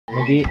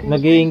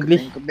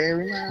Nag-i-English.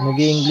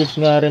 Nag-i-English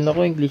nga rin ako.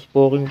 English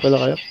speaking pala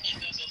kayo.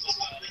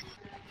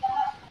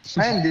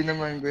 Ay, hindi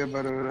naman, Kuya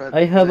Barurot.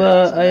 I have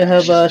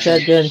a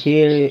shotgun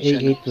here,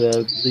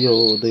 AA-12. Do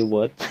you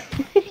what?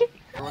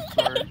 What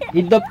floor?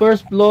 In the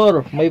first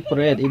floor, my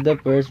friend. In the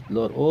first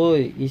floor.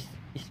 Oy, is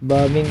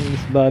bombing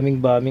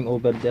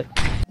over there.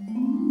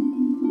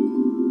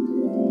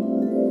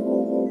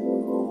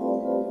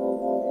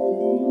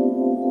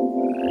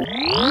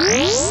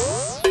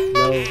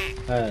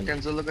 Hello.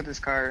 Kenzo, look at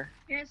his car.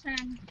 Yes, sir.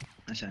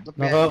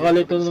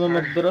 Nakakalito naman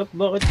mag-drop.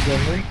 Bakit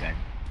gano'n?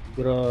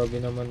 Grabe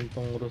naman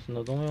itong ROS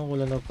na to. Ngayon ko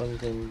lang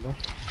napansin to.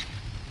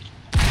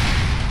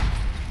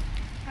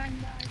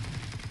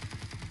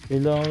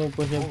 Kailangan mo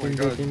pa siyang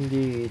pindutin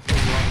dito.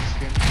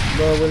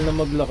 Bawal na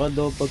maglakad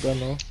daw pag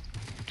ano.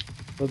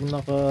 Pag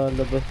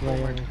nakalabas na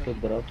yung sa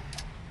drop.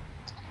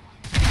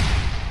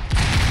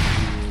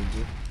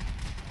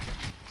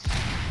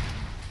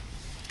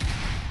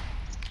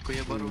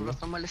 Kuya Barurot,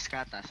 umalis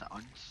ka ata sa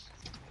ons?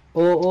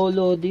 Oo,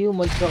 Lodi,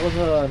 umalis ako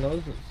sa ano,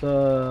 sa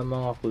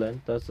mga clan,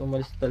 tapos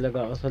umalis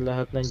talaga ako sa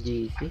lahat ng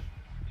GC.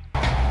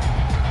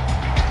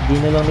 Hindi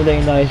na lang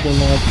nila inayos yung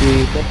mga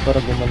Twitter para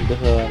gumanda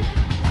sa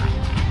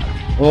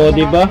oh,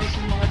 di ba?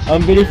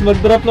 Ang bilis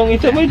mag-drop ng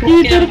isa, may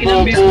Twitter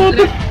pa,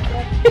 puto.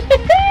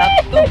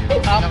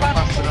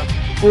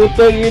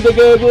 Putang ina,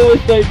 gago,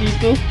 mas tayo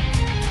dito.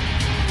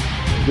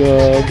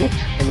 Gago,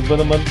 ano ba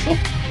naman to?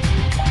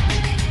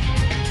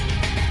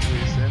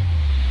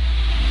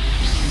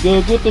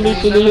 Gago,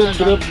 tuloy-tuloy yung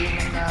drop.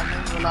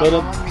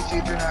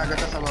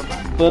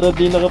 Para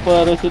di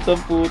nakaparachute ang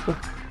puto.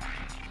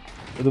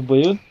 Ano ba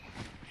yun?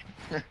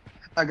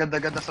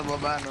 Agad-agad na sa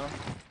baba, no?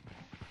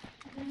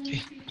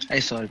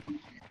 Ay, sorry.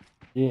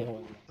 Yeah.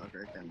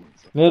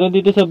 Meron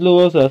dito sa Blue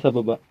House sa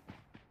baba.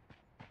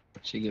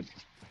 Sige.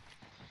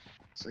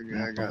 Sige,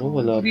 agad. Ako,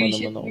 wala pa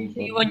naman akong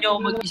baba. Iwan niyo ako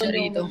mag-isa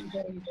rito.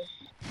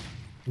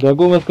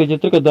 Gago, mas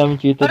ka-cheater, kadaming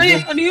cheater.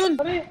 Pare, ano yun?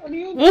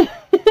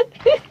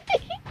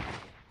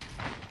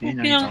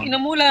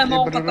 Kinamula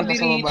mo akong katabi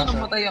rito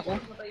nang matay ako.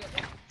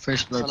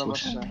 First floor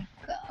push.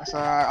 Sa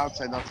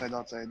outside.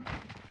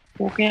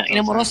 Okay, ina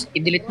mo, Ross.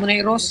 I-delete mo na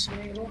yung Ross.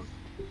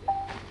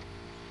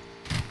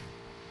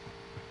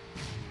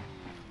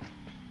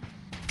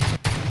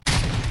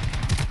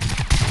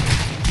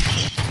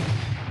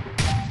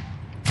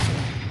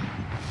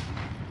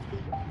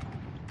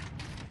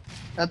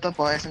 Ito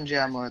po,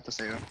 SMG ammo ito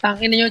sa'yo.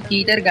 Tangin na nyo,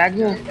 cheater,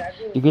 gago.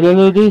 Sige lang,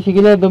 Lodi.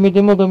 Sige lang,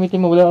 gamitin mo.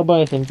 Wala ka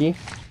bang SMG?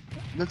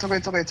 It's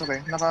okay.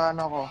 Naka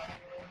ano ako.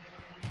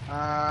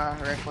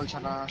 Rifle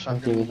tsaka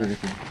shotgun.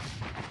 Sige.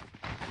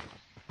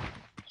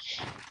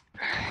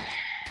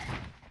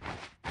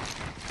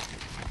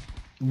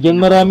 Diyan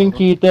maraming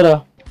cheater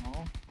ah.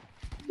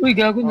 Uy,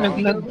 gago,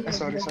 naglag.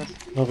 Sorry.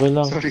 Okay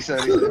lang. Sorry.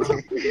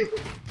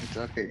 It's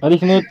okay.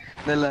 Alis mo.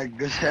 Nalag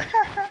ko siya.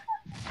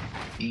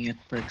 Ingat,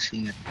 Perks,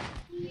 ingat.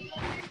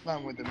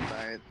 Lang mo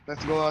tayo.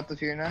 Let's go out of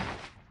here na.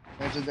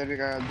 Medyo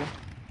delikado.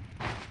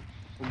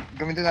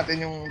 Gamitin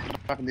natin yung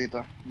truck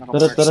dito.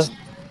 Tara.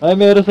 Ay,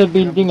 meron sa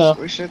building ah.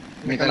 Oh shit.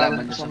 May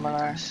kalaban sa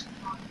mga...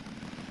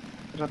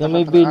 Sa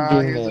may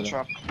building meron.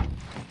 Saan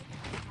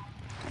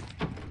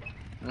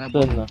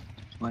na?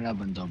 Wala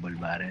bang double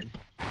barrel?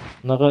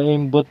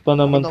 Naka-aimbot pa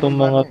naman tong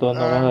mga to.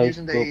 Naka-high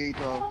scope.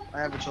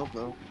 I have a choke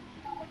though.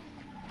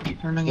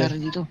 Ano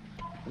nangyari dito?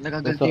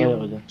 Nagagalti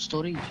yung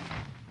storage.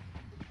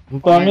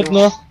 Ang pangit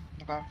no?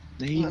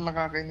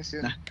 Nakakainis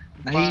yun.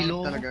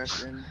 Nahilo. Talaga.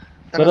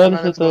 Tara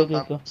sa tayo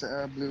dito.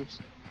 Sa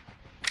blues.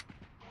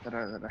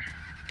 Tara.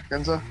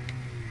 Kanso?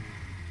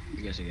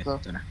 Sige.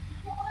 So. Ito na.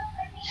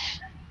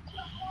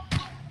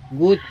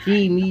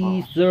 Gucci,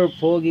 Mr.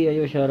 Pogi.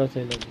 Ayaw, shoutout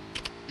sa inyo.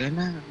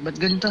 Gana, ba't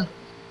ganito?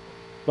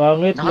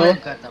 Pangit no?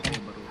 Nakakata ko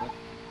yung Barurot.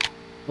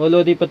 O,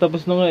 Lodi,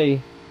 patapos na nga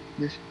eh.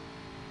 Yes.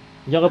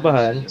 Diyan ka pa,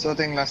 Han? So,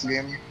 ito yung last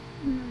game.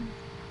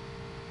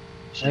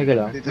 Ay, ka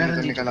lang. Dito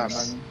may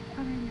kalaban.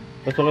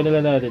 Pasukin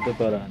nila natin ito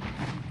para.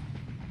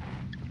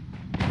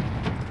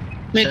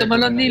 May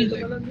tumalon, Neil.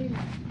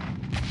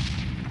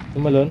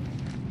 Tumalon?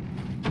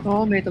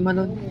 Oo, may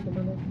tumalon.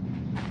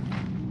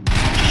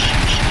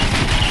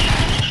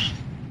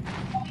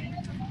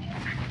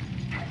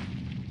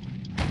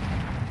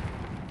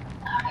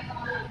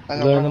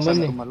 Wala naman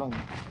eh.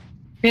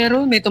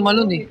 Pero may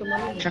tumalon eh.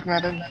 Check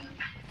natin.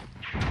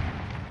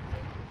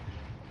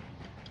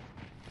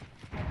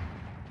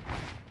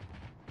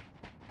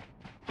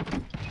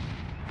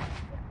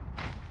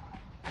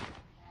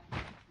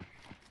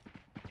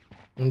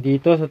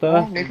 Dito sa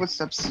taas. May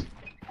footsteps.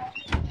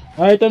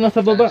 Ah, ito nasa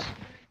baba.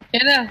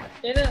 Yan na.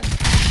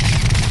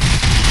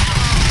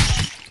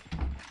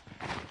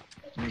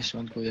 Nice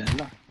one ko yan.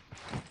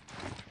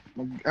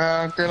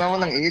 Kailangan mo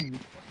ng aid.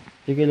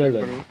 Sige,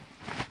 Lala.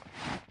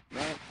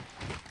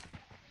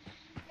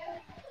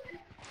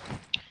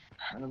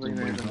 Ano ba yung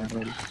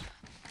meron?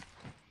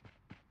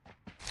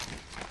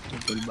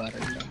 Double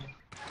barrel lang.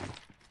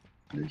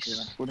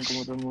 Please. Kunin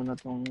ko muna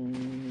tong...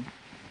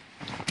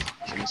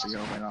 Sige,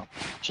 okay na ako.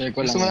 Share ko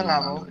lang. Gusto mo lang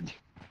ako?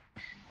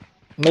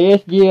 May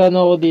SG ano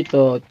ako dito,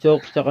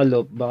 choke tsaka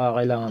loop,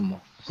 baka kailangan mo.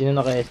 Sino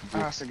naka-SG?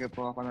 Sige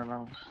po, ako na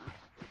lang.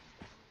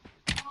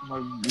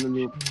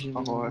 Mag-loop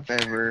ako if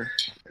ever.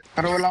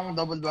 Pero walang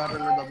double barrel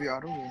na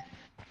WRO eh.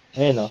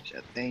 Ayun, oh.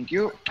 Shit, thank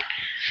you.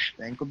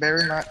 Thank you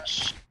very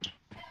much.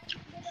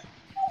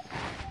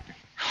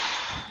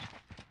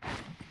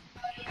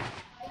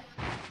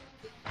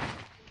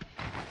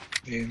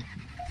 Ayun.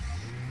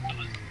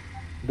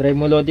 Drive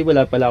mo, Lodi.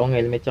 Wala pala akong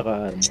helmet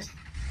tsaka armor.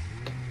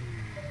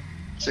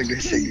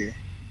 Sige.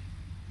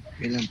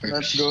 Bilang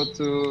Let's go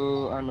to,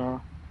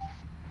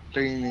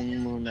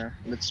 training muna.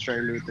 Let's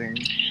try looting.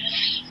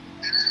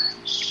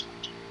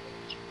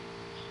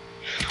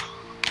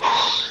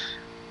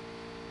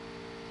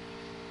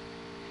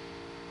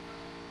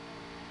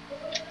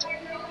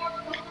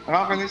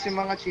 Nakakamiss yung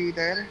mga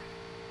cheater.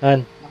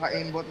 Han?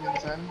 Naka-aimbot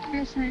minsan.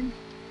 Yes, sir.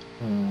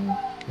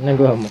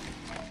 Nagawa mo?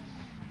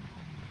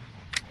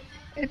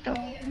 Ito,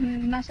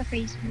 nasa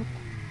Facebook.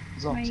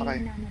 So,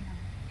 sakay. Lang.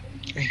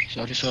 Ay,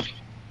 sorry.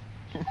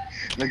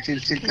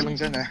 Nag-chill-chill ka lang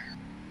dyan,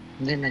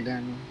 Hindi,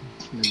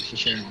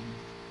 nag-share mo.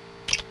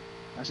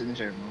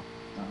 Sinishare mo?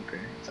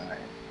 Okay, sakay.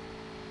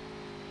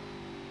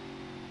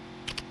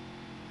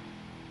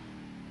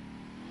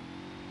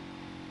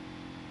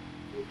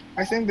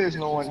 I think there's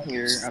no one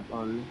here at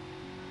all.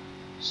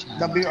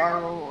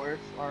 WRO or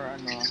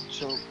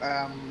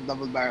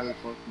double barrel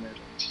port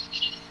meron.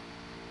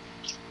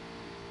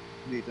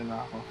 Dito na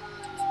ako.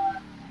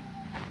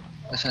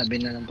 Pasabi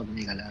na lang pag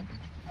may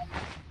kalaban.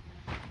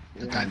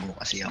 Tatago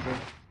kasi ako.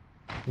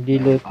 Hindi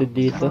looted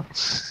dito.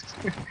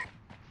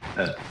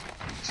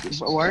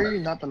 Why are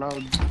you not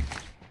allowed?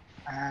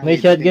 May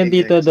shotgun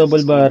dito,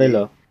 double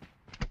barrel, oh.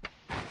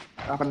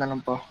 Ako na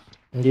lang po.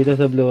 Dito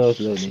sa blue house,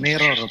 Lodi. May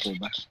Roro po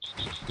ba?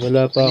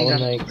 Wala pa ako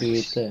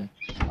nakikita.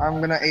 I'm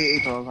gonna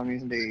AA12. I'm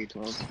using the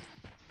AA12.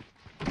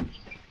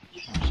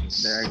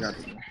 There, I got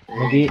it.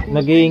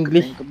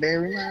 Mag-i-English. Thank you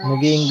very much.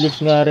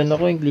 Mag-i-English nga rin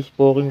ako. English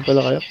poking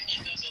pala kayo.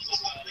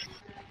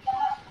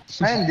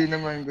 Ay, hindi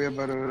naman, Kuya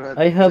Barurot.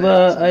 I have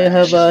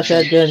a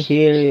shotgun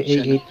here,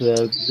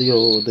 AA12. Do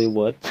you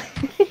what?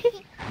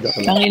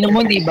 Tangina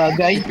mo, di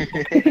bagay.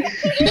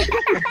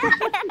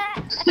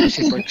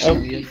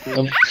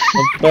 Ang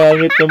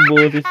pangit ng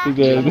boses ko,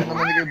 gago. Ano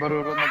naman ni Kuya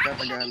Barurot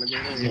magtatagalog.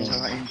 Yung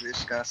sa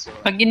English kaso.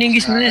 Pag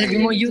in-English mo na, sabi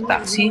mo, you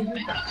taxi.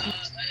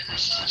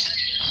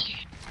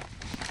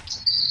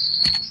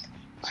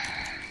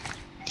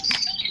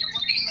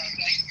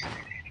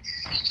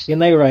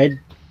 Can I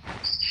ride?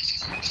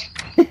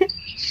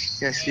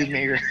 Yes, you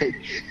may ride.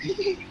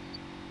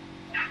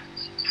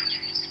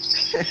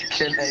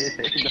 Can I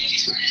ride?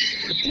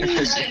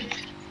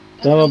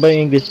 Tama ba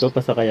yung English ko?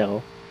 Pasakay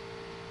ako.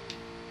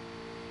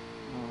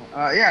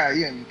 Yeah,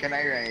 yun. Can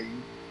I ride?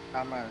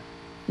 Tama.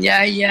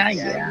 Yeah. Yeah.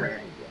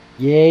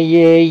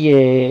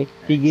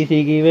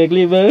 Sige,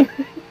 maglibang.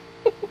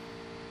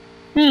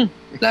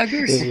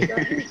 Vloggers.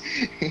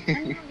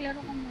 Maglaro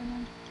ka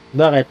muna.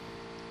 Bakit?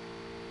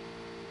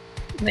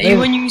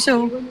 Naiwan yung isa,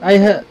 oh.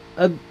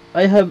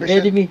 I have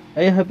enemy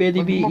in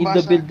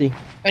the building.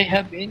 I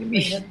have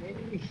enemy.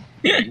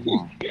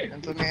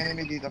 Until may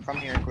enemy dito, come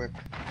here quick.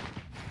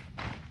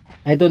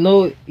 I don't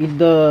know, in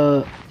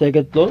the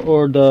second floor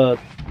or the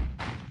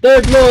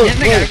third floor.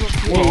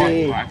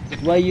 Wait.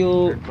 Why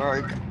you?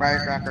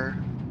 Firecracker.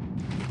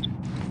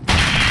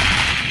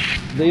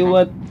 Do you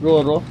want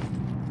Roro?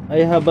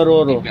 I have a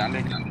Roro.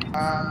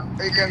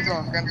 Hey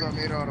Kenzo,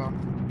 may Roro.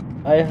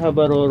 I have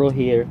a Roro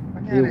here.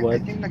 Do you I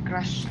want? think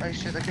nag-crash. Ay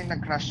shit, I think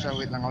nag-crash siya.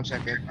 Wait lang, I'll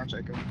check it.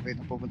 Wait,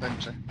 napupuntan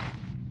siya.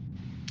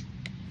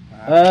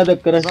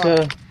 Nag-crash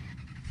siya.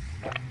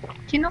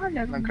 Sino ka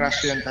laro?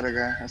 Nag-crash yun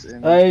talaga. As in,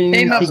 Ay,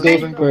 Hey, si Max,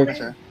 Ghost Perk.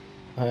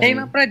 Hey,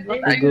 my friend,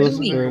 what are you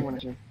Ghost doing?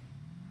 Perk.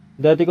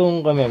 Dati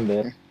kong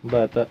ka-member,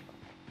 bata.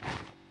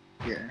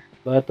 Yeah.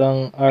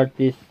 Batang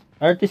artist.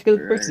 Artist ka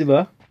perks, di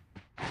ba?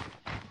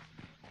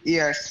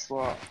 Yes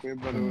po, Kuya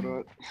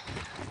Barurot.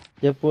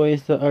 Siya po is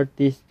sa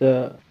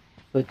artista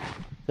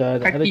sa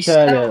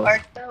Artista.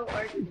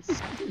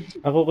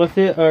 Ako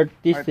kasi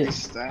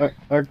artist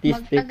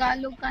artistic.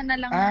 Magtagalog ka na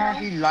lang.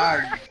 He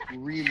lagged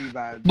really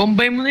bad.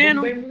 Bombay mo na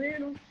yan, oh.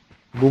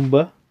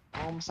 Bumba?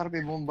 Masarap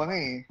yung bomba nga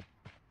eh.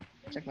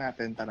 Check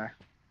natin, tara.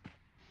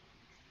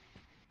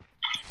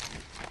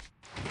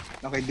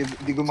 Okay,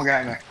 di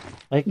gumagana.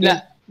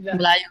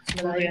 Malayo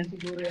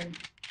siguro yan.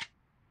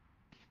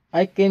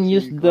 I can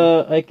use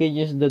the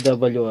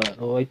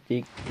WRO. I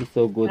think it's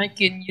so good. I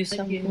can use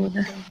some food.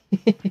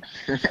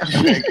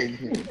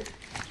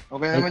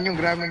 Okay naman yung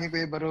grammar ni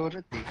Kuya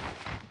Barurot eh.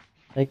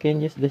 I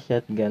can use the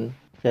shotgun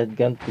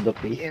to the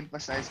face.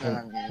 I-emphasize na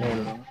lang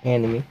yun.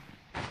 Enemy.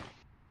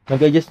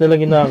 Nag-adjust na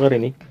lang yung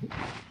nakakarinig.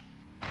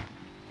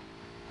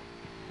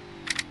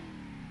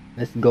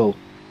 Let's go.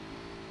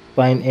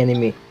 Find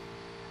enemy.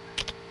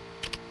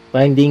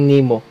 Finding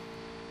Nemo.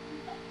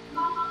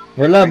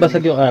 Wala,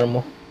 basag yung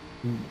armo.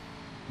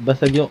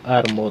 Basag yung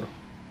armor.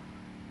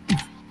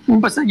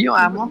 Basag yung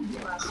amo?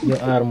 Yung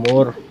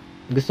armor.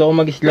 Gusto ko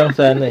mag-islang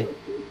sana eh.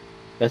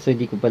 Kaso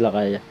hindi ko pala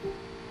kaya.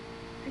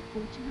 Ay,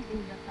 coach,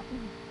 nagulat ako.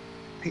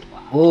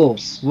 Oh,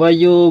 why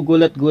you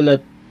gulat-gulat?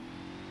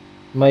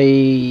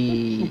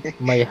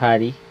 my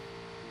Harry.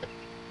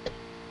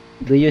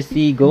 Do you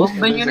see ghost?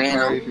 Ba yun eh,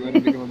 no? If you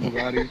wanna become a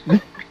Bugari.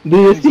 Do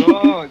you see?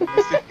 Bunso!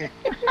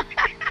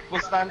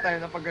 Pustahan tayo,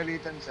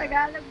 napagalitan siya.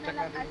 Tagalog na Check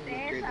lang natin kasi,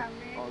 yung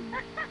sabi.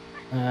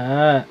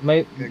 My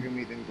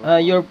gagamitin ko.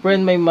 your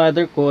friend, my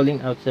mother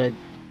calling outside.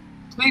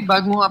 Uy,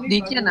 bagong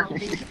update yan ah.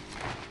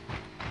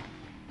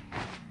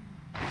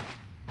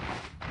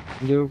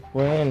 Your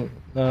friend,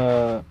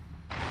 the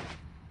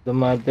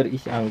mother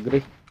is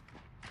angry.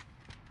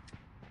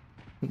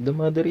 The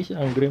mother is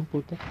angry, ang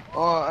puta.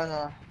 Oh,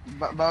 ano,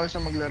 bawal siya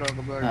maglaro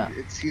kapag Ah.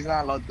 he's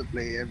not allowed to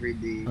play every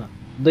day.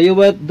 Do you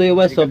want Hindi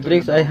soft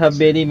drinks? I katulad have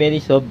ng- many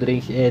soft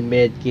drinks and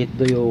med kit.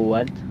 Do you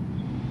want?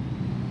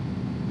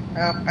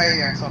 Yeah,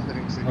 soft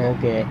drinks. Sige.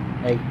 Okay,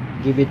 I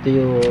give it to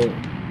you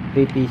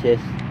 3 pieces.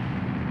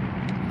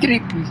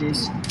 3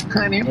 pieces.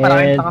 Ano yun? Parang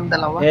And, kita kang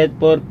dalawa. and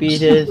 4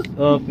 pieces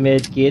of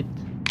med kit.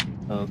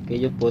 Okay,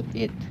 you put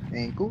it.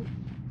 Thank you.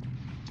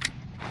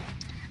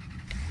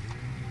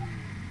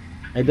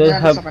 I don't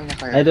Kaya have sa kanya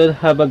kaya. I don't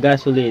have a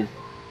gasoline.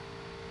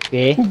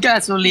 Okay?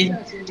 Gasoline.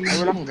 Ay,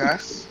 walang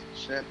gas?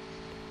 Shit.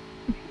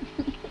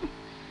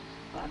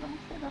 Parang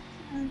sarap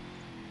yan.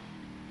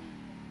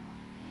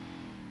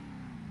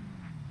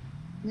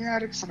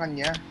 Nangyari sa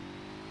kanya.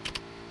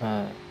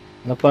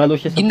 Napalo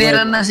siya sa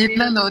Ginera puwet. na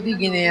sila, Lodi.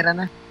 Ginera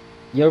na.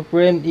 Your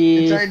friend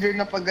is... It's either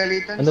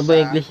napagalitan Ano ba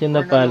siya, English yung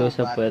or napalo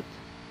sa nalobat. puwet?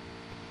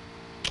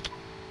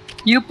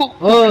 You puk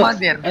Oh,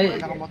 mother. ay,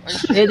 Nakamot-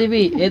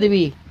 ay,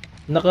 Eddie,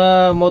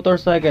 naka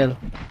motorcycle.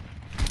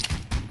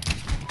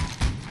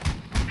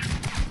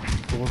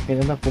 Okay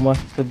na,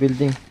 pumasok sa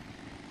building.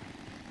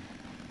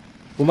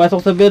 Pumasok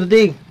sa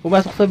building.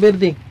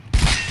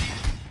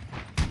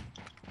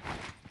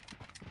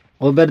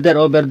 Over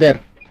there.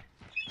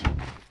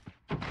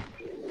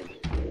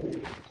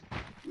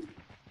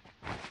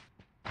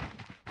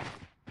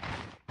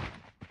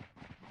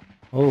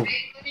 Oh.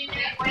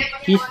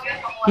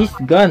 He's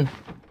gone.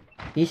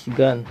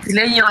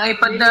 Sila yung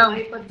iPad daw.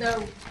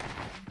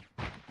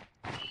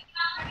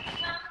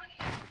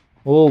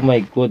 Oh my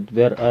god,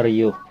 where are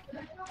you?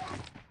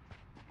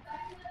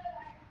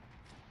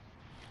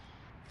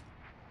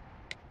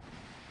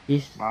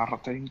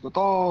 Makakatayin ko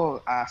to.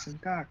 Asan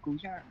ka,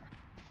 kuya?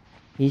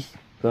 He's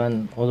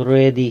gone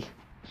already.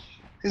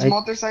 His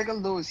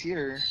motorcycle though is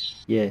here.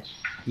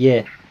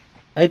 Yeah.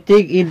 I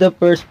think in the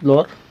first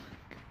floor.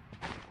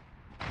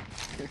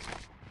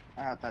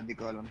 Di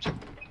ko alam siya.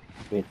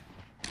 Wait.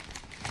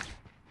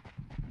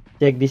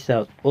 Check this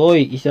out.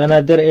 Oy, is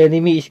another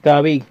enemy is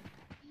coming.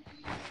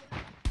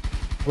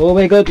 Oh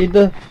my god, it's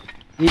the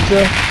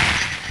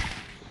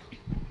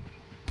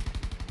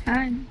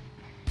Han.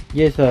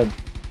 yes, son.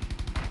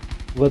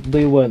 What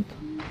do you want?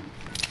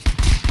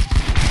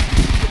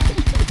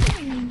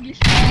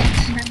 English.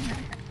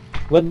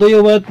 What do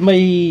you want, my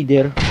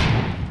dear?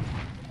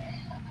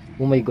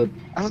 Oh my god.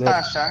 Ano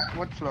taas siya?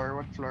 What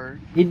floor?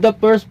 In the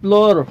first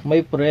floor,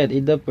 my friend.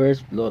 In the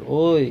first floor.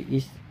 Oy,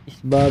 is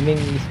bombing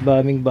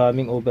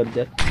over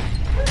there.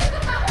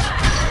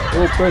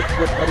 Oh, Perk,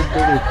 what are you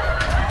doing?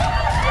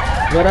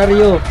 Where are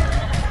you?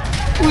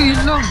 Uy,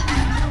 yun lang.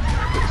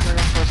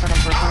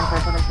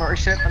 Second floor.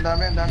 Shit, ang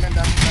dami.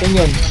 Saan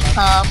yun?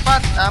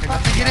 Apat.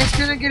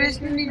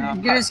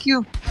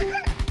 Nag-rescue.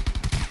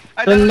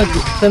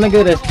 Saan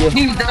nag-rescue?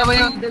 Hindi,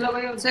 dalawa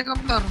yun. Second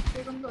floor.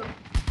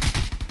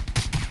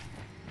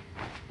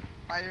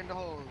 Fire in the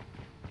hole.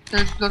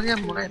 Third floor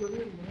yan, buret.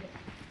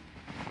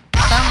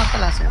 Tama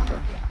pala, second floor.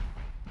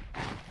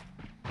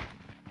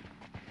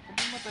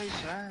 Matay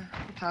siya.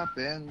 What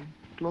happened?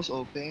 Close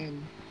open.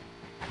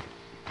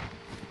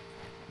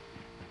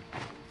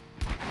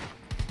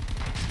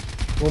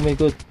 Oh my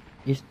god.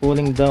 He's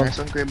falling down. Nice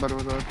one, Kuya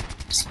Barurot.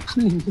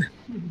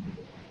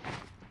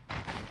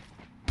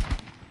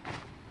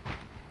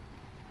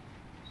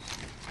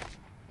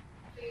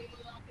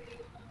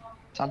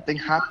 Something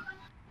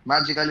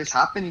magical is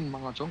happening,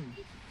 mga chong.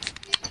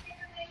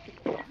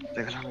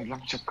 Teka lang, wait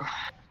lang, check ko.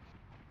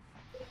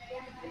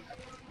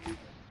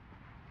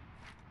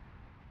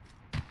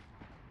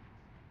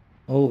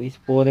 Oh, he's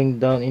falling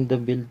down in the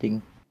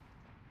building.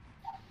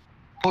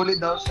 Huli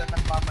daw siya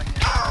ng mama niya.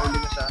 Huli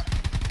na siya.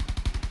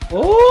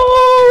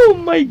 Oh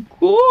my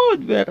god,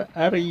 where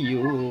are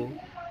you?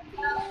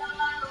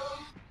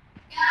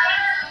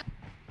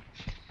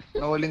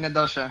 Nahuli na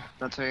daw siya.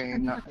 That's why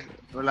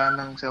wala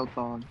nang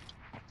cellphone.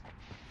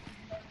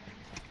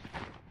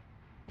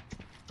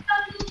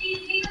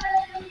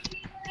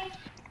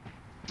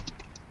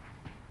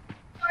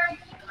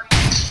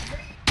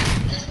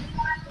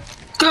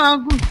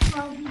 Gago.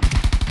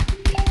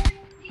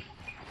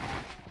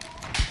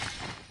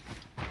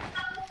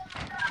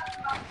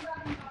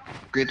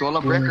 Great Wall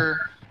of Breaker.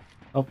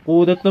 Ang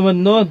kudat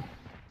naman nun.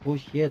 Oh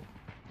shit.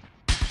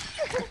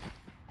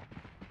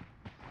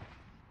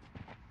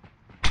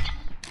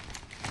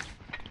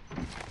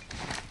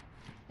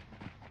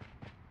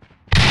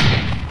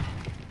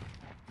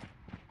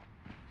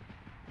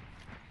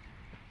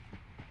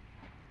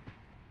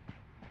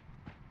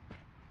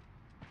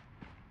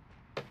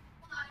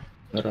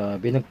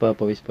 Grabe,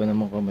 nagpapawis pa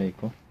naman kamay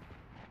ko.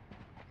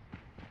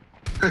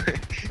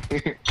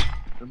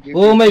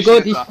 Oh my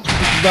god, is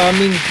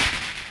bombing.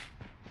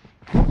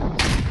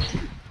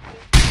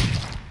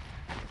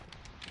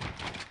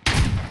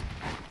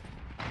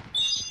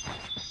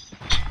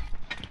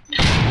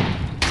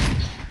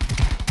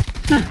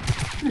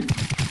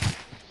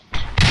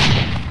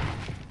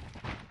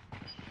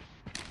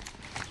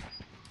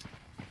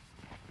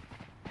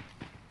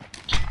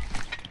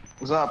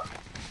 What's up?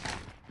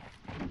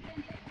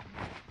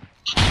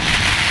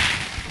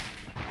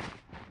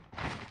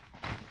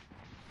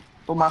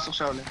 Pumasok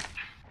siya ulit.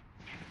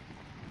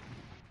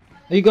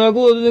 Ay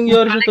gago, ano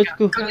nangyari sa touch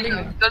ko?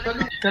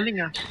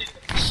 Galing ah.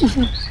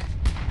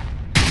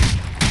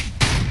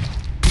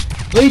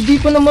 Ay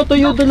di pa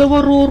namatay yung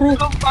dalawa Roro.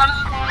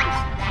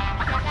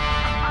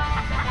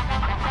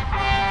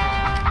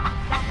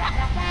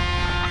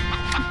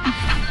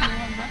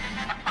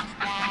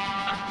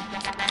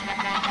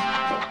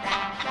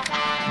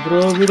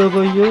 Grabe na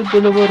ba yun?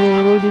 Dalawa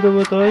Roro, di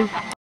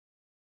namatay.